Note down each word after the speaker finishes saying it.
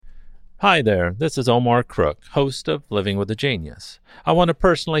Hi there, this is Omar Crook, host of Living with a Genius. I want to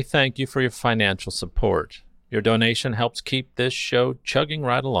personally thank you for your financial support. Your donation helps keep this show chugging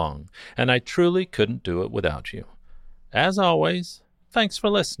right along, and I truly couldn't do it without you. As always, thanks for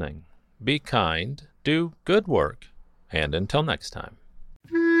listening. Be kind, do good work, and until next time.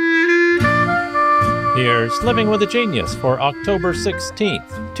 Here's Living with a Genius for October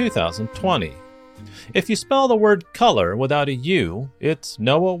 16th, 2020. If you spell the word color without a U, it's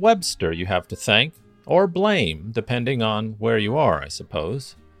Noah Webster you have to thank, or blame, depending on where you are, I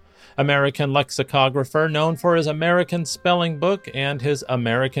suppose. American lexicographer known for his American Spelling Book and his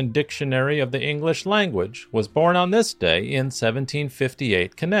American Dictionary of the English Language, was born on this day in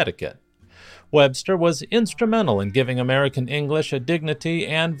 1758, Connecticut. Webster was instrumental in giving American English a dignity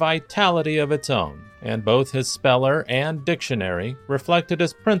and vitality of its own, and both his speller and dictionary reflected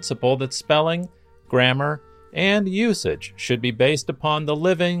his principle that spelling, grammar, and usage should be based upon the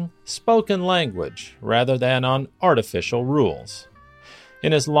living, spoken language rather than on artificial rules.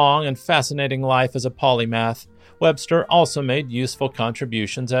 In his long and fascinating life as a polymath, Webster also made useful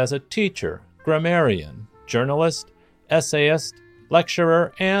contributions as a teacher, grammarian, journalist, essayist,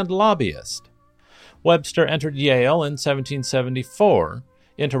 lecturer, and lobbyist. Webster entered Yale in 1774,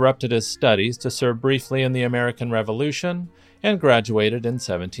 interrupted his studies to serve briefly in the American Revolution, and graduated in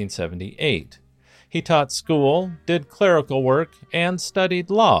 1778. He taught school, did clerical work, and studied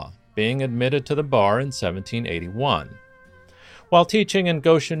law, being admitted to the bar in 1781. While teaching in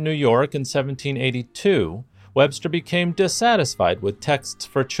Goshen, New York in 1782, Webster became dissatisfied with texts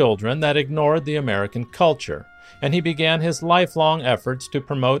for children that ignored the American culture, and he began his lifelong efforts to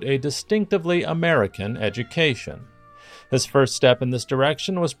promote a distinctively American education. His first step in this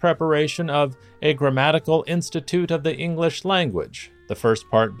direction was preparation of a Grammatical Institute of the English Language, the first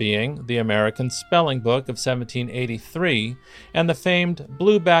part being the American Spelling Book of 1783 and the famed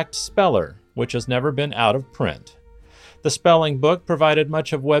Blue-Backed Speller, which has never been out of print. The spelling book provided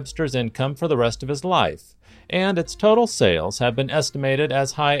much of Webster's income for the rest of his life, and its total sales have been estimated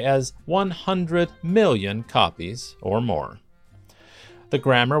as high as 100 million copies or more. The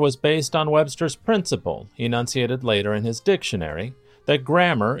grammar was based on Webster's principle, enunciated later in his dictionary, that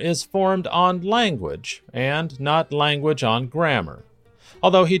grammar is formed on language and not language on grammar.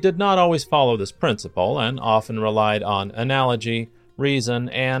 Although he did not always follow this principle and often relied on analogy, reason,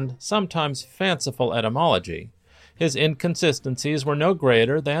 and sometimes fanciful etymology, his inconsistencies were no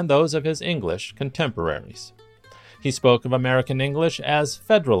greater than those of his English contemporaries. He spoke of American English as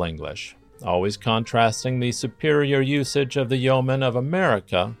Federal English, always contrasting the superior usage of the yeomen of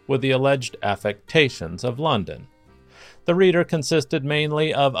America with the alleged affectations of London. The reader consisted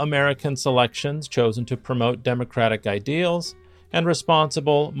mainly of American selections chosen to promote democratic ideals and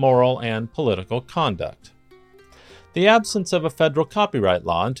responsible moral and political conduct. The absence of a federal copyright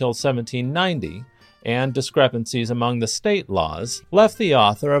law until 1790 and discrepancies among the state laws left the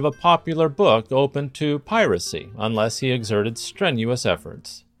author of a popular book open to piracy unless he exerted strenuous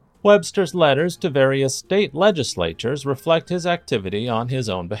efforts. Webster's letters to various state legislatures reflect his activity on his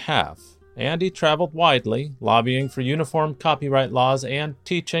own behalf, and he traveled widely, lobbying for uniform copyright laws and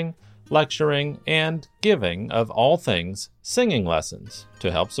teaching, lecturing, and giving, of all things, singing lessons to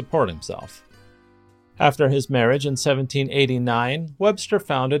help support himself. After his marriage in 1789, Webster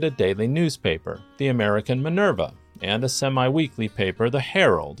founded a daily newspaper, the American Minerva, and a semi-weekly paper, the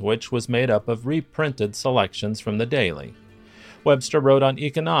Herald, which was made up of reprinted selections from the daily. Webster wrote on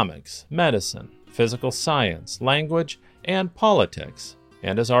economics, medicine, physical science, language, and politics,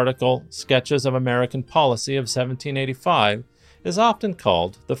 and his article, Sketches of American Policy of 1785, is often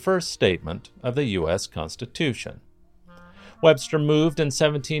called the first statement of the U.S. Constitution. Webster moved in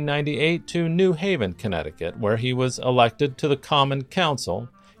 1798 to New Haven, Connecticut, where he was elected to the Common Council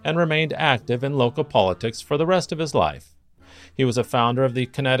and remained active in local politics for the rest of his life. He was a founder of the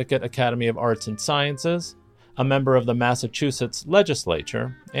Connecticut Academy of Arts and Sciences, a member of the Massachusetts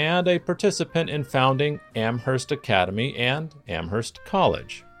legislature, and a participant in founding Amherst Academy and Amherst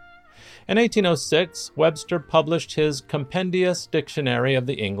College. In 1806, Webster published his Compendious Dictionary of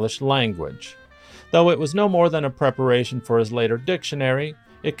the English Language. Though it was no more than a preparation for his later dictionary,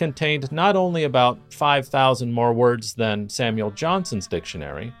 it contained not only about 5,000 more words than Samuel Johnson's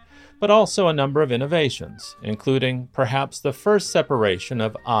dictionary, but also a number of innovations, including perhaps the first separation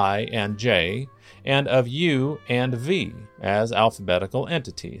of I and J, and of U and V as alphabetical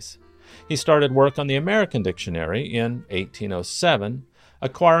entities. He started work on the American Dictionary in 1807,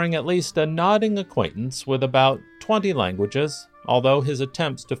 acquiring at least a nodding acquaintance with about 20 languages, although his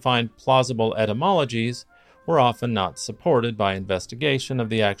attempts to find plausible etymologies were often not supported by investigation of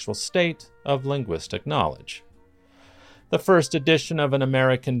the actual state of linguistic knowledge. The first edition of an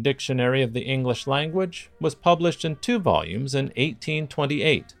American Dictionary of the English Language was published in 2 volumes in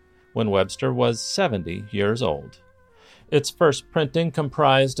 1828, when Webster was 70 years old. Its first printing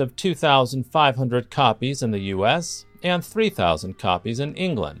comprised of 2,500 copies in the U.S. and 3,000 copies in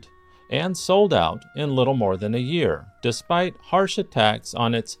England, and sold out in little more than a year, despite harsh attacks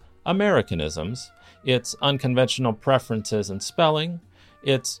on its Americanisms, its unconventional preferences in spelling,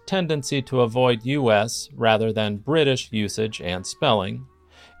 its tendency to avoid U.S. rather than British usage and spelling,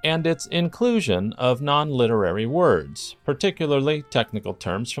 and its inclusion of non-literary words, particularly technical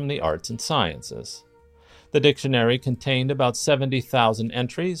terms from the arts and sciences. The dictionary contained about 70,000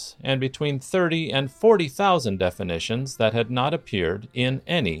 entries and between 30 and 40,000 definitions that had not appeared in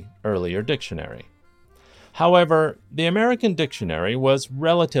any earlier dictionary. However, the American Dictionary was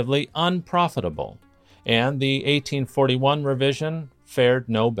relatively unprofitable, and the 1841 revision fared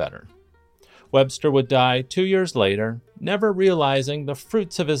no better. Webster would die 2 years later, never realizing the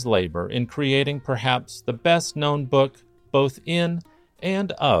fruits of his labor in creating perhaps the best-known book both in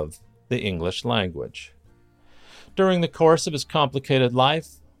and of the English language. During the course of his complicated life,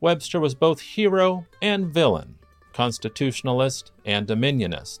 Webster was both hero and villain, constitutionalist and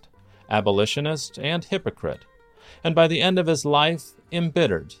dominionist, abolitionist and hypocrite, and by the end of his life,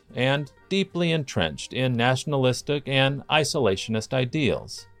 embittered and deeply entrenched in nationalistic and isolationist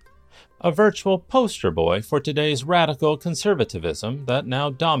ideals. A virtual poster boy for today's radical conservatism that now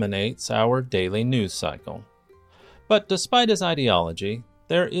dominates our daily news cycle. But despite his ideology,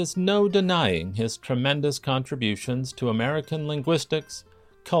 there is no denying his tremendous contributions to American linguistics,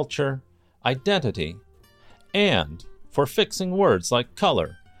 culture, identity, and for fixing words like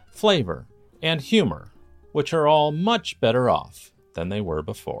color, flavor, and humor, which are all much better off than they were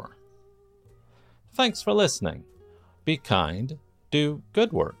before. Thanks for listening. Be kind, do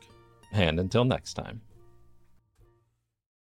good work, and until next time.